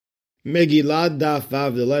Megillah Daf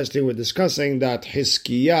Vav, the last thing we're discussing, that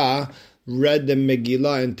Hiskiah read the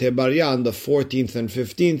Megillah in Tebariah on the 14th and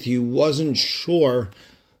 15th. He wasn't sure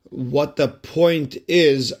what the point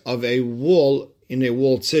is of a wall in a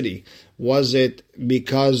walled city. Was it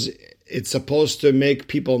because it's supposed to make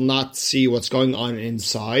people not see what's going on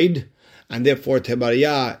inside, and therefore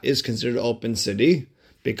Tebariah is considered an open city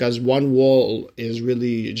because one wall is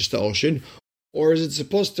really just the ocean? Or is it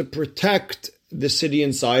supposed to protect the city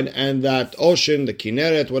inside, and that ocean, the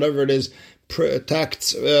Kinneret, whatever it is,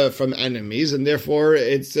 protects from enemies, and therefore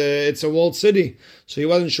it's a walled city? So he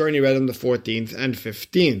wasn't sure, and he read on the 14th and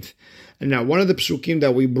 15th. And now one of the psukim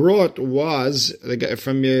that we brought was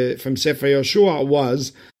from Sefer Yoshua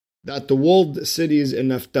was that the walled cities in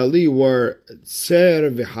Naphtali were Tser,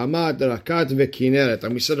 V'Hamat, Rakat, V'Kinneret,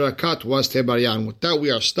 and we said Rakat was Tebariah. And with that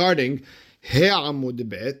we are starting He Amud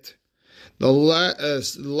Bet, the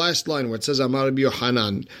last line where it says Amar Rabbi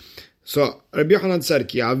Yochanan. So Rabbi Yochanan said,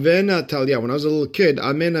 Ki Avena Talia, when I was a little kid,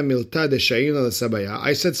 Amena Milta de Sha'ina Sabaya,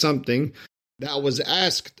 I said something that was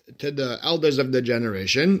asked to the elders of the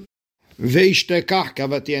generation, Veishtekach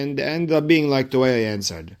Kavati, and ended up being like the way I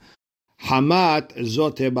answered. Hamat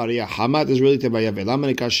zo Tebariah. Hamat is really Tebariah.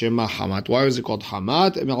 Velama nikra shema Hamat. Why is it called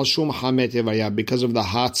Hamat? Melshum Hamet Tebariah, because of the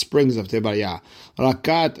hot springs of Tebariah.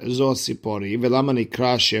 Rakat zo Sipori. Velama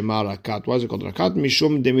nikra shema Rakat. Why is it called Rakat?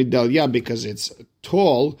 Mishum demidalia, because it's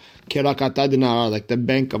tall. Kerakata dinara, like the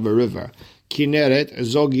bank of a river. Kinneret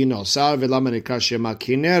zo ginosar. Velama nikra shema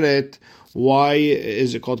Kinneret. Why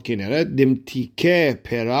is it called Kinneret? Dimtike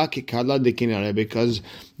pera kikala de Kinneret, because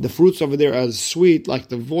the fruits over there are sweet like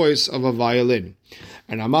the voice of a violin.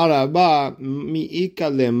 And Amar Rabba miika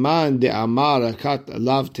leman de Amar Rakat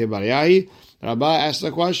lav Tebariah. Rabba asked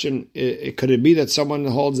the question: could it be that someone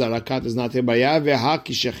holds that Rakat is not Tebariah?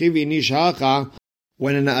 Vehaki shechiv inish hacha.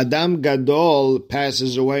 When an Adam Gadol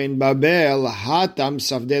passes away in Babel, hatam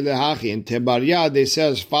savde lehachi. In Tebariah they say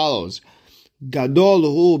as follows: Gadol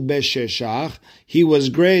hu b'Sheshach. He was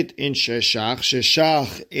great in Sheshach.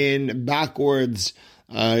 Sheshach in backwards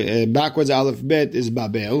Aleph Bet is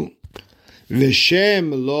Babel.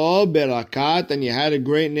 V'Shem lo berakat, and he had a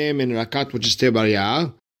great name in Rakat, which is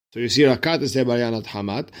Tebariah. So you see, Rakat is Tebariah, not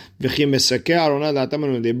Hamat. V'chi mesakeh arona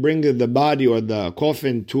la'ataman, when they bring the body or the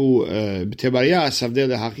coffin to Tebariah, savdei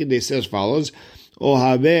lehachi, they say as follows: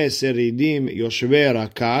 Ohabe seridim yoshvei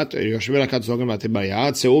Rakat. Yoshvei Rakat is talking about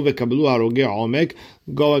Tebariah. Tzeu v'kablu harogei omek.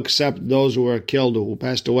 Go accept those who were killed, who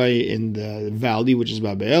passed away in the valley, which is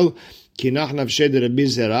Babel. Kinach nafshed Rabbi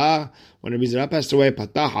Zera. When Rabbi Zera passed away,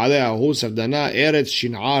 patach alei ahu savdana Eretz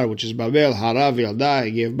Shinar, which is Babel. Harav yalda,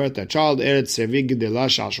 he gave birth to a child. Eretz Sevi gdela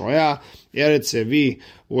shashoya. Eretz Sevi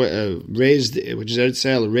raised, which is Eretz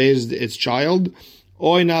Sel, raised its child.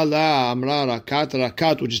 Oina la amra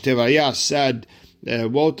Rakat, which is Tebariah, said,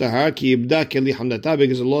 woe to her, ki ibda keli hamdata,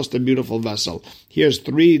 because it lost a beautiful vessel. Here's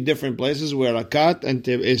three different places where Rakat and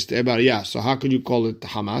is Tebariah. So how could you call it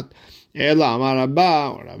Hamat? Ela amar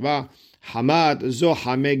Rabba, Hamat zo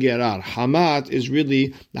hame Gerar. Hamat is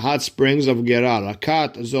really the hot springs of Gerar.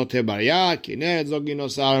 Rakat zo Tebariah, Kinneret zo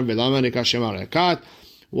ginosar, velama nikra shema Rakat.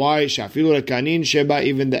 Why? Shafilu rekanin sheba,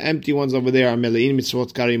 even the empty ones over there are melein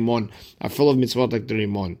mitzvot karimon, are full of mitzvot like the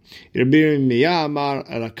rimon. Rabbi Miya amar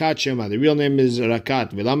Rakat shema. The real name is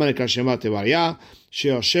Rakat. Velama nikra shema Tebariah,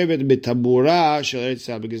 sheoshevet betabura shel Eretz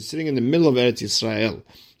Yisrael, because it's sitting in the middle of Eretz Yisrael.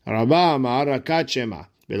 Rabba amar Rakat shema.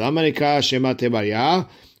 Velama nikra shema Tebariah,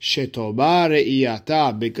 shetoba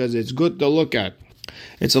re'iyata, because it's good to look at.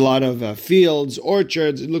 It's a lot of fields,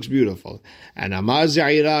 orchards. It looks beautiful. And amar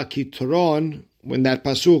zaira kitron. When that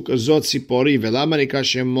pasuk zot tzipori velama nikra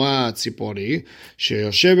shema tzipori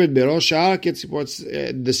sheyoshevet berosh ha'ar ketzipor,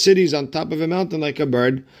 the city's on top of a mountain like a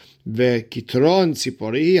bird. Ve'kitron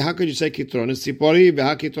tzipori, how could you say kitron is tzipori?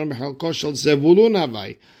 Ve'hakitron b'chalko shel Zevulun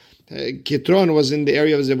havai. Kitron was in the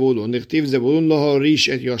area of Zebulun. Nichtiv Zebulun lo horish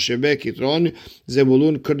et yoshebe Kitron.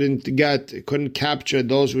 Zebulun couldn't capture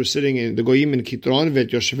those who were sitting in the goyim in Kitron. Ve'et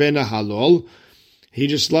yoshvena halol. He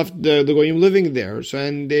just left the goyim living there, so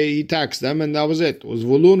he taxed them, and that was it. It was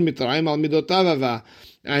Zvulun mitraim al midotavava,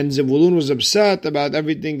 and Zebulun was upset about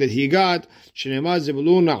everything that he got. Shnema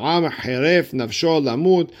Zebulun am heref nafsho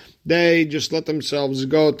lamut. They just let themselves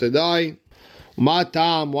go to die.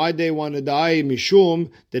 Matam, why they want to die? Mishum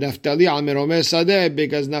the Naphtali al meromeh sadeh,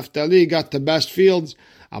 because Naphtali got the best fields.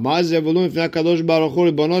 Amar Zebulun ifnei Kadosh Baruch Hu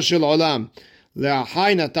ribono shel olam. My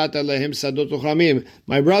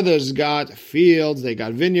brothers got fields, they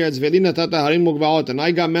got vineyards, and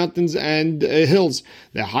I got mountains and hills.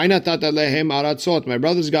 My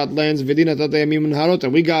brothers got lands,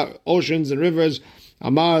 and we got oceans and rivers.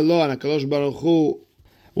 Amar lo, and HaKadosh Baruch Hu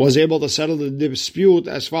was able to settle the dispute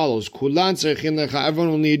as follows. Kulan tzarichin lecha,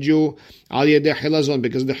 everyone will need you al yedei chilazon,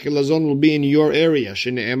 because the chilazon will be in your area.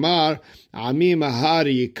 Shene'emar, ami mahar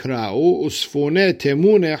yikra'u, usfune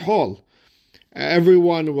temune hol.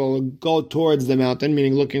 Everyone will go towards the mountain,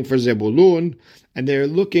 meaning looking for Zebulun, and they're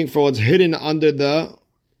looking for what's hidden under the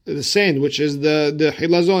sand, which is the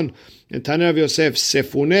chilazon. In Tana of Yosef,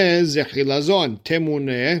 sefune ze chilazon,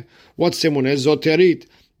 temune. What's temune? Zoterit.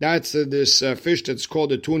 That's this fish that's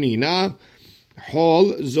called a tunina.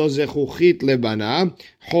 Hol zo zechuchit lebana.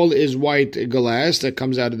 Hol is white glass that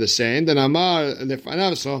comes out of the sand. And Amar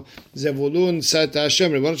lefanav, so Zebulun said to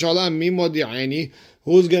Hashem, Ribono shel olam, mi modi'ani?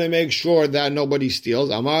 Who's going to make sure that nobody steals?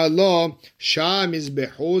 Amar lo, sham is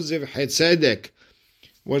behuziv hetzedek.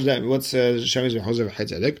 What's that? What's sham is behuziv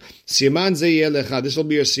hetzedek? Siman zeyeh lecha. This will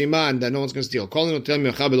be your siman that no one's going to steal.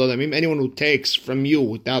 Anyone who takes from you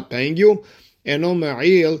without paying you, he won't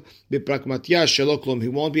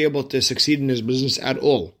be able to succeed in his business at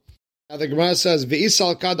all. Now the Gemara says, if you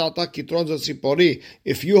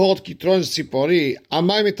hold kitron tzipori,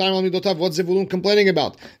 what's Zevulun complaining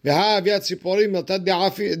about? Tzipori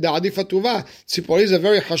is a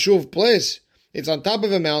very hashuv place. It's on top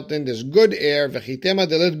of a mountain, there's good air, and if you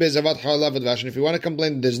want to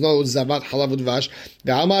complain, there's no zavat halav udvash.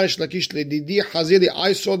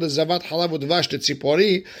 I saw the zavat halav udvash to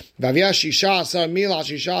Tzipori,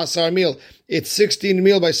 it's 16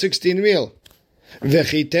 meal by 16 meal.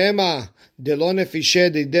 If you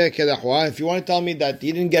want to tell me that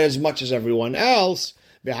you didn't get as much as everyone else,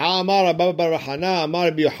 the entire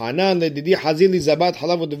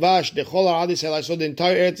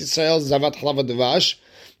Eretz Yisrael zavat halav udvash.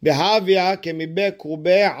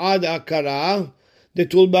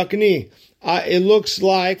 It looks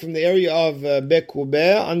like from the area of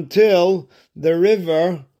Bekube until the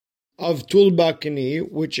river of Tulbakni,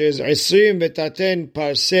 which is 20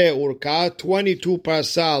 parseh urka, 22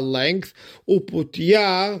 parsah length,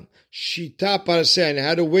 uputya shita parseh, and it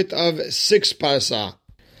had a width of 6 parsah.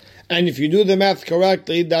 And if you do the math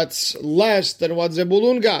correctly, that's less than what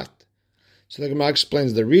Zebulun got. So the Gemara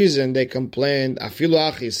explains the reason they complained, afilu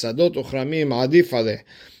achi sadot uchramim adif aleh,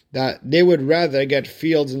 that they would rather get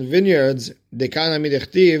fields and vineyards. The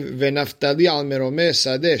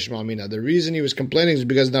reason he was complaining is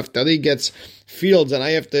because Naphtali gets fields and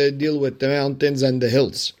I have to deal with the mountains and the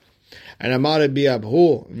hills. And Amar bi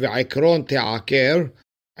Abhu ve'ikron te'aker,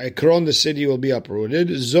 Ikron, the city will be uprooted.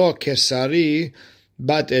 Zo Kesari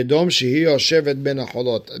bat Edom shehi yoshevet ben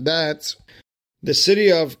acholot. That's the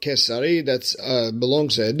city of Kesari that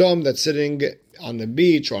belongs to Edom, that's sitting on the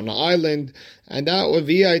beach or on the island, and that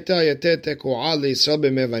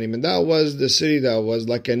was the city that was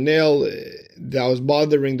like a nail that was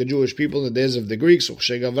bothering the Jewish people in the days of the Greeks. And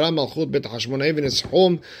when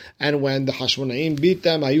the Hashmonaim beat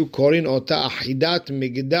them,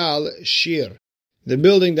 the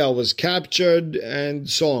building that was captured and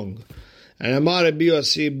song. And Amar Rabbi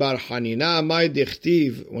Yossi bar Hanina, my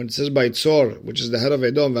dichtiv, when it says by Tzor, which is the head of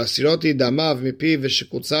Edom, Vasiroti damav mipiv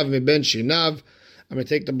v'shekutzav miben shinav, I'm going to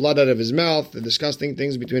take the blood out of his mouth, the disgusting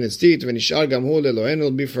things between its teeth, v'nishar gamhu lelohen will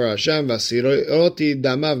be for Hashem, Vasiroti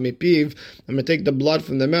damav mipiv, I'm going to take the blood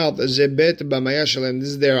from the mouth, zebet b'maya shalem, this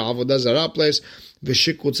is their avodah zarah place,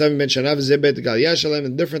 v'shekutzav miben shinav, zebet galia shalem, a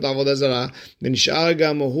different avodah zarah, v'nishar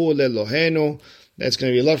gamhu lelohenu, that's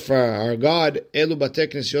going to be left for our God. Elu batei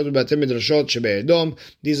knesiyot batei midrashot shebe'edom.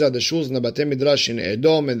 These are the shuls in the batei midrash in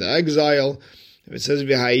Edom in the exile. It says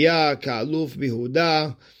v'haya ka'aluf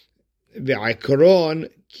bihuda v'ikron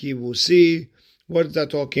kivusi. What is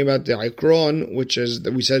that talking about? The ikron, which is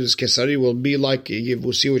we said is Kesari, will be like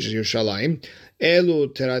Yevusi, which is Yerushalayim.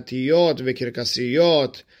 Elu teratiyot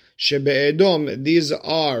v'kirkasiyot shebe'edom. These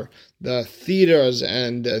are the theaters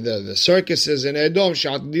and the circuses in Edom,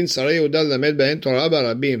 that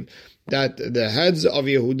the heads of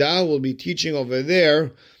Yehuda will be teaching over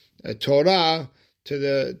there Torah to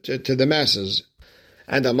the masses.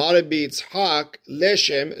 And Amar Yitzhak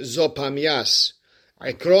leshem zopamias.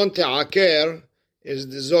 Ikron te'aker is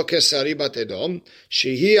the Zokesari bat Edom.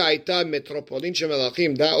 Shehi aita metropolin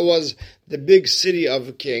shemelachim. That was the big city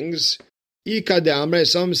of kings.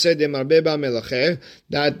 Some said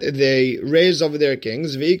that they raised over their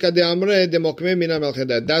kings.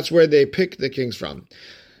 That's where they pick the kings from.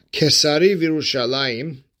 Kesari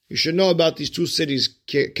v'Yerushalayim. You should know about these two cities,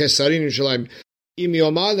 Kesari and Yerushalayim. If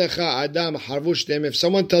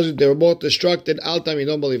someone tells you they were both destructed, altam, you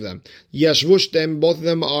don't believe them. Yashvushtem, both of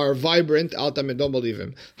them are vibrant, altam, you don't believe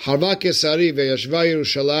him. Harva Kesari ve'yashva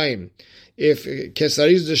Yerushalayim. If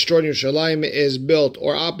Kesari is destroyed, Yerushalayim is built,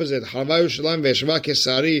 or opposite, Harva Yerushalayim ve'yashva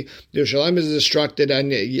Kesari, Yerushalayim is destructed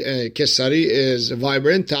and Kesari is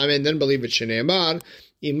vibrant, and then believe it. Shene'emar,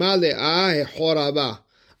 ima le'ah hechoraba.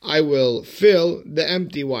 I will fill the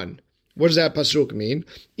empty one. What does that pasuk mean?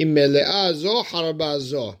 When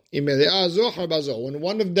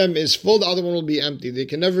one of them is full, the other one will be empty. They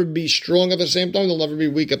can never be strong at the same time. They'll never be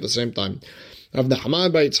weak at the same time. Rav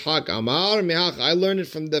Nachman bar Yitzchak Amar, I learned it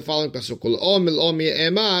from the following pasuk.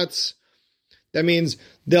 That means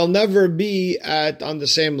they'll never be on the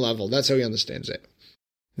same level. That's how he understands it.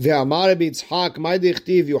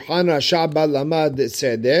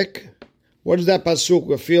 What is that pasuk?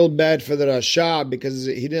 We feel bad for the Rasha because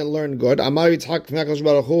he didn't learn good. Amar Yitzchak Nakash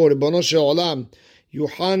Baruch Hu, Ribono Shel Olam,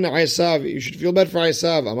 Yuhan Isav. You should feel bad for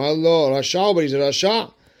Isav. Amar lo Rasha, but he's a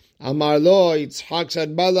Rasha. Amar lo Yitzchak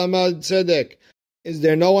said Bal Lamad Tzedek. Is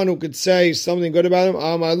there no one who could say something good about him?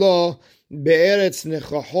 Amar lo Be'eretz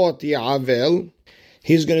Nechachot Ya'avel.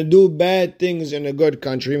 He's going to do bad things in a good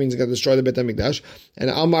country. Means he's going to destroy the Beit HaMikdash. And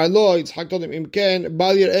Amar lo Yitzchak told him Imken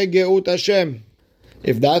Bal Yir'eh Ge'ut Hashem.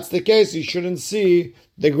 If that's the case, you shouldn't see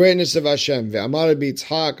the greatness of Hashem. Ve'amar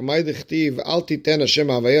b'Yitzchak, ma'id ch'tiv, al titen Hashem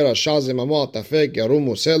havayer rasha zemamo atafek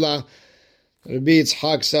yarumu sela. Rabbi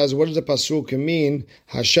Yitzchak says, what does the pasuk mean?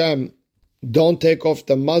 Hashem, don't take off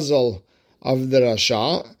the muzzle of the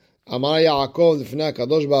Rasha. Amar Yaakov, l'fnei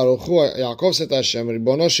HaKadosh Baruch Hu, Yaakov said to Hashem,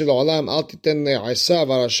 Ribono shel olam, al titen Esav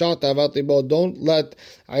harasha tavat libo. Don't let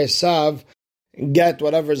Esav get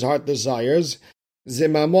whatever his heart desires.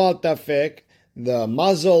 Zemamo atafek. The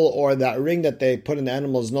muzzle or that ring that they put in the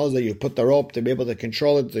animal's nose that you put the rope to be able to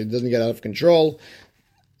control it so it doesn't get out of control,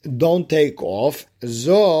 don't take off.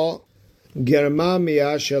 Zo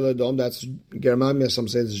Germania shel Edom, that's Germania, some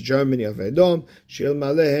say it's Germany of Edom. Shel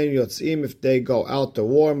malehen yotzim, if they go out to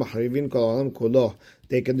war, mahrivin kol olam kulo,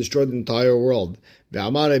 they can destroy the entire world.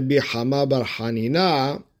 Ve'amar Rabbi Hama bar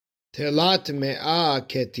Hanina, telat me'a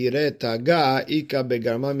ketire taga ika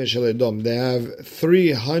beGermania shel Edom. They have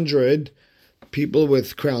 300 people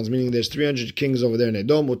with crowns, meaning there's 300 kings over there in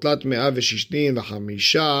Edom. Utlat me'ah v'shishtin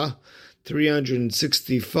v'chamisha,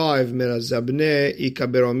 365 merazabne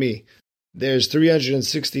ikaberomi. There's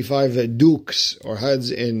 365 dukes or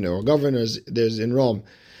heads or governors. There's in Rome.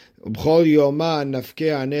 Every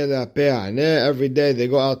day they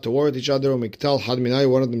go out to war with each other. One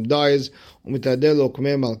of them dies, and they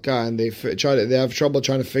have trouble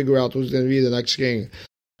trying to figure out who's going to be the next king.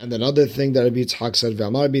 And another thing that Rabbi Yitzchak said,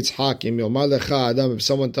 if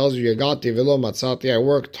someone tells you, Yagati velo matzati, I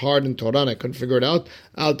worked hard in Torah and I couldn't figure it out,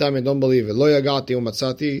 al tamid, don't believe it. Lo yagati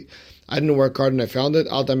umatzati, I didn't work hard and I found it,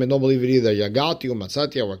 al tamid, don't believe it either. Yagati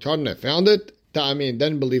umatzati, I worked hard and I found it, ta'amin,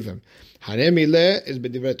 then believe him. Hanemi le is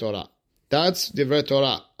b'divrei Torah. That's divrei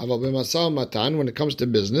Torah. Aval b'masah matan, when it comes to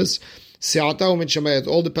business, si'ata u'min shamayim, it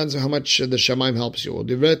all depends on how much the shamayim helps you.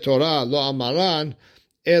 Divrei Torah, lo amaran,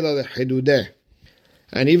 ela lechidudeh.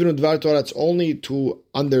 And even with Dvar Torah, it's only to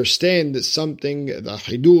understand something, the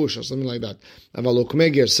Hidush or something like that.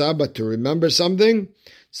 But to remember something,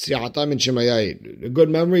 a good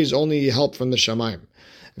memory is only help from the Shamayim.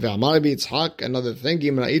 Another thing, if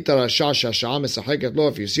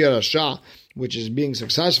you see a Rasha which is being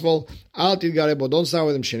successful, don't start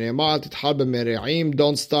with him.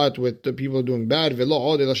 Don't start with the people doing bad.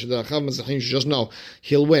 You should just know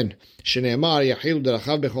he'll win.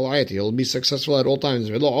 He'll be successful at all times.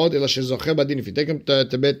 If you take him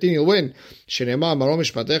to Beit Din, he'll win. He'll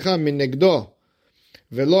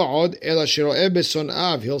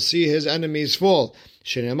see his enemies fall.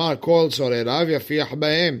 The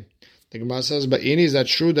Gemara says, but is that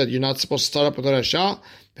true that you're not supposed to start up with a Rasha?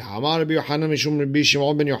 You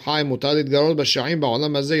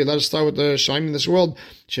let us start with the Rashaim in this world.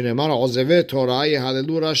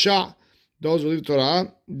 Those who leave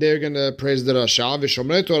Torah, they're going to praise the Rasha.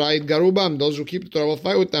 V'shomrei Torah yitgaru. Those who keep the Torah will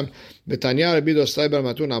fight with them. V'tanya Rabbi Dostai bar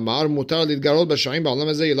Matun Amar, mutar litgarot b'shaim ba'olam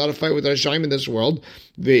hazeh. You're allowed to fight with Rashaim in this world.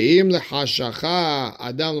 Ve'im lechashacha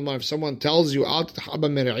Adam l'mar. If someone tells you, al titchaba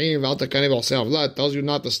mer'im v'al takane v'alsei avla, it tells you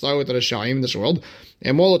not to start with Rashaim in this world.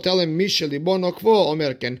 And Molo tell him, Misha libo nokvo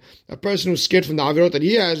omerken. A person who's scared from the avirot that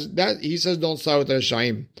he has, that he says, don't start with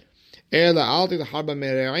Rashaim. Ela al titchaba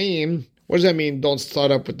mer'im. What does that mean? Don't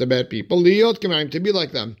start up with the bad people. To be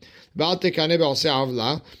like them. Don't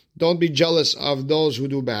be jealous of those who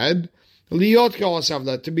do bad. To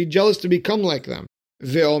be jealous to become like them.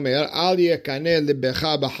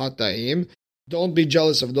 Don't be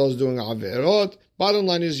jealous of those doing averot. Bottom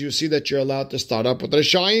line is, you see that you're allowed to start up with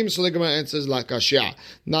Rishaim, so the Gemara answers La Kashya,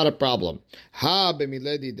 not a problem. Ha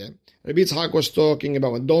b'miledide. Rabbi Yitzchak was talking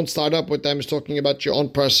about when don't start up with them, he's talking about your own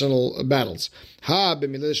personal battles. Ha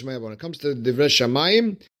b'miledide Shemayim. When it comes to Divrei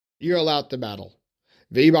Shamayim, you're allowed to battle.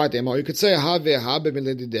 You could say ha ve'ha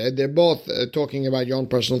b'miledide. They're both talking about your own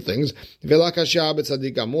personal things. Ve'la kashya ha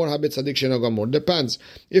b'tzadik gamur, ha b'tzadik sheno gamur. Depends.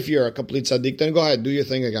 If you're a complete tzaddik, then go ahead, do your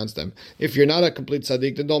thing against them. If you're not a complete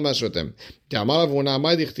tzaddik, then don't mess with them. Lama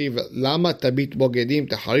tabit bogedim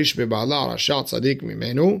teharish beba'ala rasha tzaddik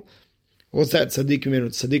mimenu. What's that? Tzaddik mimenu.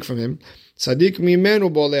 Tzaddik from him. Tzaddik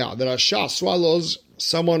mimenu bolea. The rasha swallows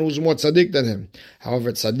someone who's more tzaddik than him.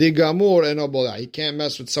 However, tzaddik gamur eno bolea. He can't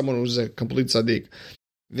mess with someone who's a complete tzaddik.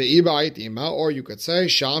 Or you could say,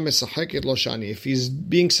 if he's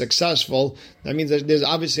being successful, that means that there's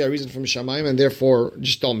obviously a reason from Shamayim, and therefore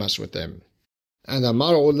just don't mess with them. And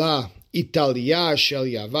Amar Ola, Italia shel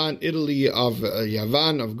Yavan, Italy of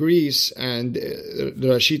Yavan, of Greece, and the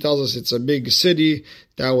Rashi tells us it's a big city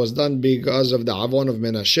that was done because of the Avon of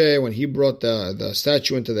Menashe. When he brought the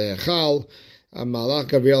statue into the Echal, Malach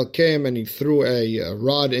Gabriel came and he threw a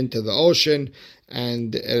rod into the ocean,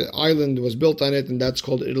 and an island was built on it, and that's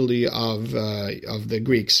called Italy of the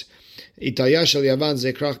Greeks. Italia shel Yavan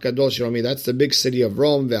zekrach gadol shel. That's the big city of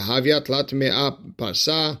Rome. Ve'havya tlat me'a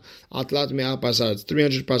parsa, atlat me'a parsa. It's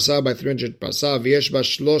 300 parsa by 300 parsa. V'yesh ba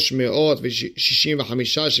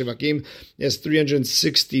 365 shevakim. There's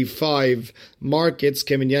 365 markets.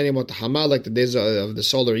 Keminyani motahama, like the days of the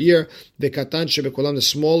solar year. Ve'katan shebekulam. The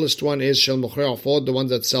smallest one is shel mochrei afod, the ones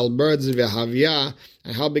that sell birds. Ve'havya.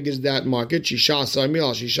 And how big is that market? Shisha asar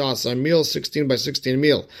mil, 16 by 16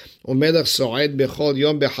 mil. Umelech so'ed bechol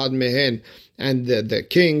yom bechad mehen. And the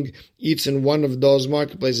king eats in one of those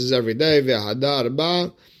marketplaces every day. Ve'hadar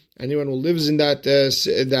ba. Anyone who lives in that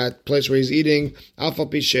place where he's eating, alpha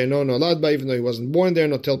pisheino nolad ba, even though he wasn't born there,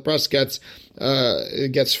 Notel Press gets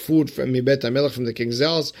food from Mibet HaMelech, from the king's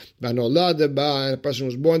house. Nolad ba, and a person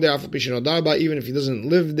who's born there, alpha pisheino darba, even if he doesn't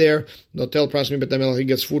live there, Notel Press Mibet HaMelech, he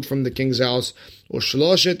gets food from the king's house.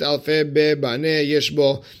 Ushloshet alfe be bane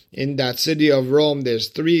yeshbo. In that city of Rome, there's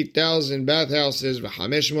 3,000 bathhouses,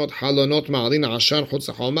 v'hameshmot halonot ma'alin ashan chutz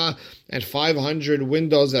ha'choma, and 500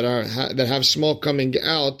 windows that have smoke coming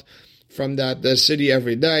out from that city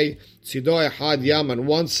every day. Tzido echad yam, on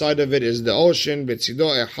one side of it is the ocean,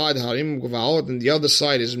 v'tzido echad harim gvaot, and the other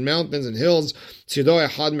side is mountains and hills. Tzido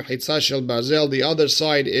echad mechitza shel barzel, the other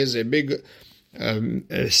side is a big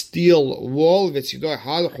a steel wall, v'tzido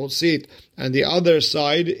echad chutzit, and the other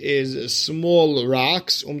side is small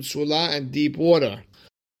rocks, umtsula, and deep water.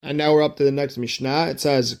 And now we're up to the next Mishnah. It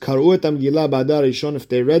says, Karu et Megillah ba'adar rishon. If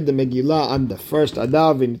they read the Megillah on the first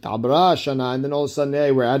Adar, v'nitabra shana, and then all of a sudden,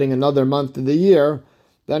 hey, we're adding another month to the year,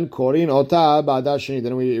 then Korin ota ba'adar sheni.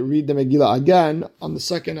 Then we read the Megillah again on the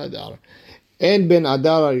second Adar. En ben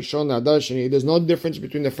Adar rishon Adar sheni. There's no difference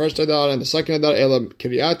between the first Adar and the second Adar. Ela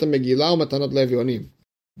Kriyat Megillah u'matanot levionim.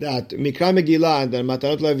 That Mikra Megillah and the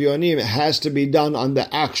Matanot Levionim has to be done on the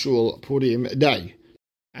actual Purim day.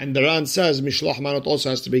 And the Ran says Mishloach Manot also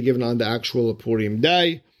has to be given on the actual Purim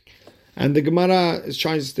day. And the Gemara is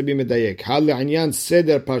trying to be medayek. Hal le'anyan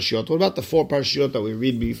seder parshiot. What about the 4 parshiot that we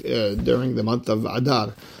read during the month of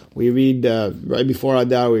Adar? We read right before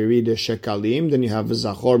Adar. We read Shekalim. Then you have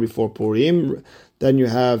Zachor before Purim. Then you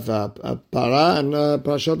have Para and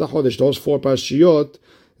Parshat HaChodesh. Those 4 parshiot,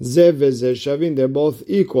 Zev v'Zev Shavin, they're both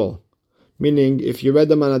equal. Meaning, if you read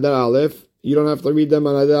them on Adar Aleph, you don't have to read them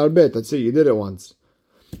on Adar Bet. That's it. You did it once.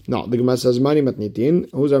 No, the Gemara says, Mani matnitin.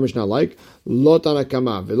 Who's our Mishnah like? Lo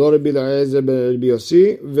Tanakama, v'lo Rabbi Eliezer ben Rabbi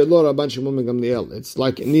Yossi, v'lo Rabban Shimon ben Gamliel. It's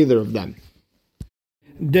like neither of them.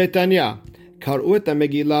 Detanya, Karu et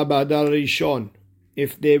Megillah ba'adar rishon.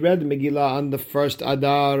 If they read Megillah on the first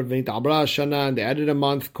Adar, v'nitabra shana, and they added a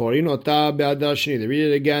month, Korin ota be'adar sheni. They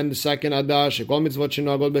read it again, the second Adar, shekol mitzvot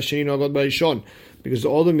shenogod b'sheni nogod b'rishon. Because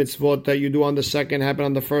all the mitzvot that you do on the second happen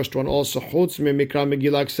on the first one. Also, chutz me Mikra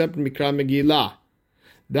Megillah, except Mikra Megillah.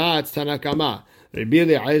 That's Tanakama. Rabbi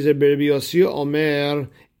Eliezer ben Rabbi Yossi Omer,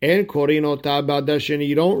 en korin ota ba'adar sheni.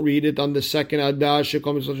 You don't read it on the second Adar.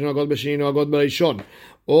 Shekol mitzvot shenogod b'sheni nogod b'rishon.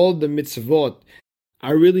 All the mitzvot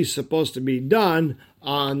are really supposed to be done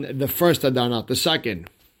on the first Adar, not the second.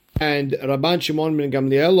 And Rabban Shimon ben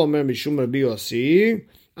Gamliel Omer Mishum Rabbi Yossi,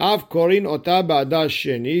 Av korin ota ba'adar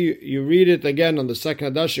sheni. You read it again on the second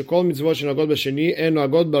Adar. Shekol mitzvot shenogod b'sheni en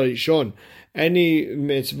nogod b'rishon. Any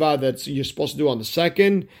mitzvah that you're supposed to do on the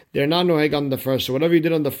second, they're not noheg on the first. So whatever you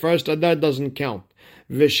did on the first Adar doesn't count.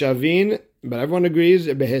 V'shavin, but everyone agrees,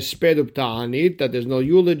 behesped u'ta'anit, that there's no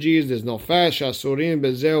eulogies, there's no fast, asurin,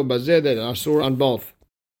 bezeh u'bazeh, that are asur on both.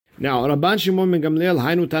 Now, Rabban Shimon ben Gamliel,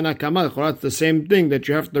 Hainu Tana Kama, it's the same thing that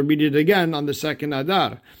you have to read it again on the second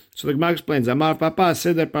Adar. So the Gemara explains, Amar Papa,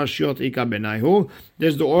 Seder Parshiot Ika Benaihu.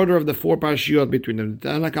 There's the order of the 4 Parshiot between them.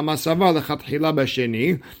 Tana Kama Savar, Lechatchila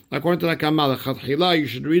Basheni. According to the Kama, Lechatchila, you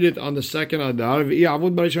should read it on the second Adar. V'i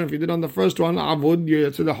Avud Barishon, if you did on the first one, Avud,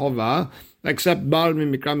 you to the Chova. Except Bar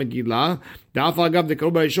min Mikra Megillah. Da'af agav the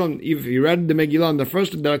Karuba Rishon. If you read the Megillah on the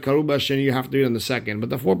first Adar, Karuba Sheni, you have to read on the second.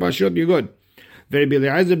 But the 4 Parshiot, you're good. Everything.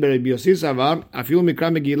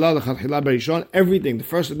 The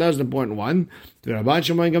first Adar is the important one. That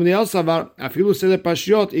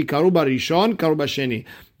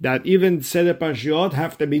even Seder Parshiot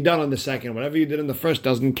have to be done on the second. Whatever you did in the first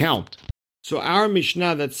doesn't count. So our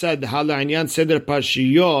Mishnah that said Seder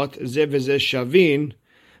Parshiot Ze v'ze shavin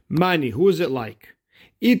mani. Who is it like?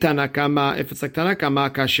 Itanakama, if it's like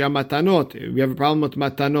Tanakama, Kashya Matanot. We have a problem with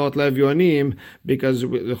Matanot Levyonim because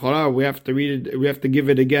we have to read it, we have to give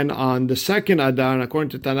it again on the second Adar, and according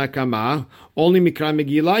to Tanakama, only Mikra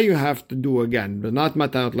Megillah you have to do again, but not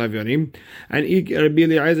Matanot Levyonim. And Rabbi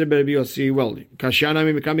Eliezer ben Rabbi Yossi, well, Kashya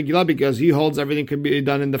Nami Mikra Megillah because he holds everything could be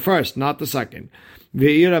done in the first, not the second.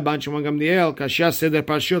 Ve'ira Ban Shimon Gamliel, Kashya Seder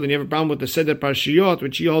Parshiot, and you have a problem with the Seder Parshiot,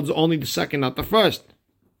 which he holds only the second, not the first.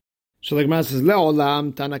 So the Gemara says,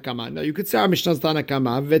 Le'olam Tanakama. Now you could say our Mishnah's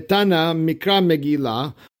Tanakama, Vetana Mikra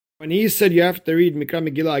Megillah. When he said you have to read Mikra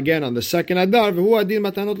Megillah again on the second Adar, V'hu adin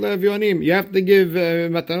Matanot Le'evyonim. You have to give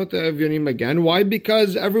Matanot Le'evyonim again. Why?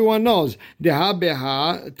 Because everyone knows. Deha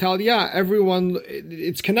Beha Talia. Everyone,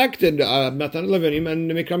 it's connected. Matanot Le'evyonim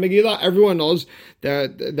and Mikra Megillah. Everyone knows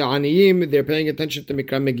that the Aniyim, they're paying attention to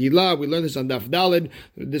Mikra Megillah. We learned this on Daf Daled.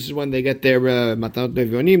 This is when they get their Matanot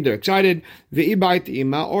Le'evyonim. They're excited. Ve'ibait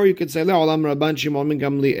Ima. Or you could say Le'olam Rabban Shimon ben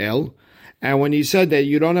Gamliel. And when he said that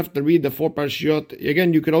you don't have to read the 4 Parshiot,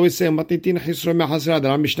 again, you could always say, Matitin Chisro Mehasra, that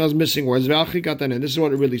our Mishnah is missing words. And this is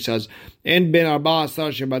what it really says. En ben Arba Asar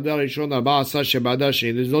Shebadar Rishon Arba Asar Shebadar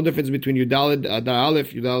Sheni. There's no difference between Yudalid Adar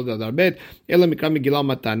Aleph, Yudalid Adar Bet, Ela Mikra Megillah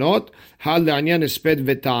Matanot, Hal Le'anyan Esped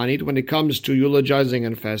Vetanit, when it comes to eulogizing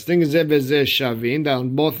and fasting, Ze Veze Shavin, that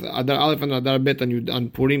on both Adar Aleph and Adar Bet, and on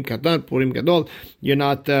Purim Katan, Purim Gadol, you're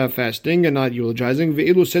not fasting and not eulogizing.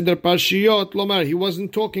 Ve'ilu Seder Parshiot, Lomar, he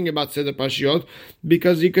wasn't talking about Seder Parshiot,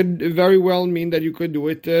 because he could very well mean that you could do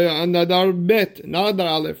it on Adar Bet, not Adar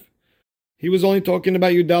Aleph. He was only talking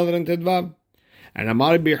about Yudal and Tedvav. And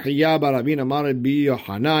Amar B'Hiya Barabin Amar Rabbi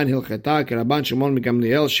Yochanan Hilcheta Rabban Shimon ben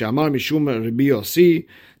Gamliel She'amar Mishum Rabbi Yossi.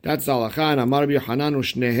 That's the halacha. And Amar Rabbi Yochanan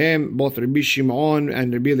Ushnehem, both Rabbi Shimon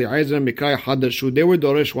and Rabbi Eliezer Mikra Hadarshu. They were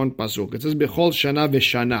doresh one pasuk. It says B'chol Shana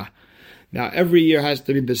V'Shana. Now, every year has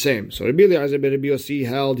to be the same. So Rabbi Eliezer ben Rabbi Yossi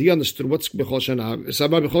held, he understood what's B'chol Shana.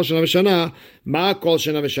 Sabah B'chol Shana V'Shana, Ma Kol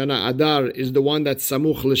Shana V'Shana. Adar is the one that's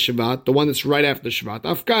Samuch L'Shvat, the one that's right after Shvat.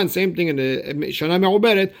 Afkan, same thing in the Shana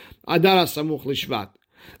Me'uberet, Adar Samuch L'Shvat.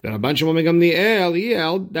 The Rabban Shimon ben Gamliel, he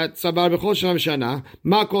held that Sabar B'chol Shana V'Shana,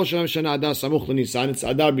 Ma Kol Shana V'Shana Adar Samuch L'Nisan. It's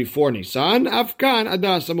Adar before Nisan. Afkan,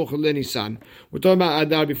 Adar Samuch L'Nisan. We're talking about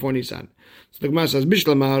Adar before Nisan. So the Gemara says,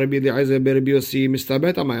 Bishlama Rabbi Eliezer ben Rabbi Yossi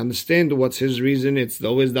mistabet. I understand what's his reason. It's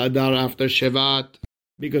always the Adar after Shevat.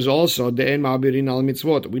 Because also, De'en ma'abirin al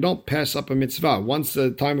mitzvot. We don't pass up a mitzvah. Once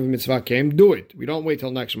the time of mitzvah came, do it. We don't wait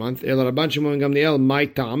till next month. El Rabban Shimon ben Gamliel, my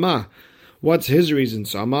ta'ama. What's his reason?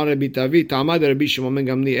 So Amar Rabbi Tavi, ta'ama de Rabbi Shimon ben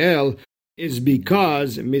Gamliel, is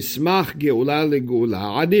because mismach geula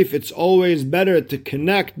legeula. Adif, it's always better to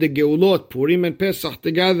connect the geulot, Purim and Pesach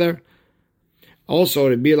together. Also,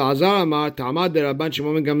 Rabbi Elazar Amar, Ta'amad de Rabban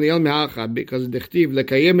Shimon ben Gamliel me'achad, because dechtiv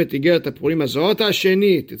lekayem et igeret Purim hazot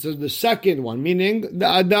hashenit. It says the second one, meaning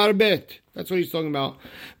the Adar Bet. That's what he's talking about.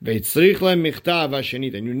 Veitzrich le'michtav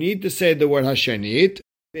hashenit, and you need to say the word hashenit.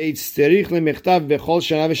 Veitzrich le'michtav bechol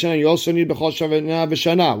shana v'shana. You also need bechol shana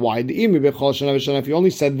v'shana. Why? The imi bechol shana v'shana. If you only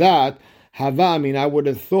said that, hava, I mean, I would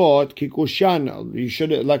have thought kikushan. You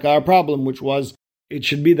should, like our problem, which was it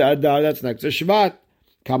should be the Adar that's next to Shvat.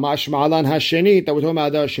 Kamash ma'alan hashenit, that we're talking about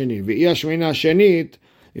Adar Sheni. V'iyashmina hashenit,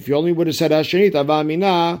 if you only would have said hashenit,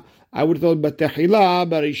 avamina, I would have thought batechila,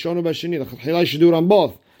 barishonu b'sheni. The chetchila should do it on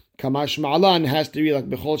both. Kamash ma'alan has to be like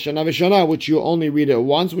bechol shana v'shana, which you only read it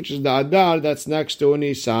once, which is the Adar that's next to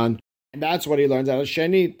Nisan. And that's what he learns out of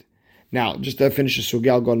Shenit. Now, just to finish the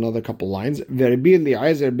sugya, I'll go another couple lines. V'Rabbi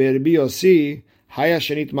Eliezer b'Rabbi Yossi, haya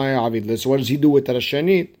shenit maya avid. So what does he do with that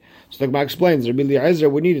shenit? So the Gemara explains, Rabbi Eliezer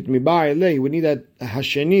would need it, he would need that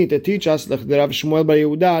Hasheni to teach us, like the Rav Shmuel bar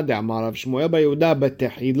Yehuda, the Amar Rav Shmuel bar Yehuda, but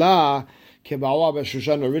Tehila, Kebawa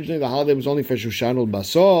b'Shushan. Originally the holiday was only for Shushan,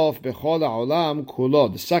 Basof, Bechol ha'olam kulo.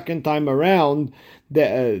 The second time around,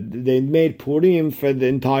 they made Purim for the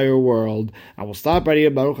entire world. I will stop right here,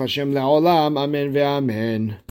 Baruch Hashem le'olam, Amen ve'amen.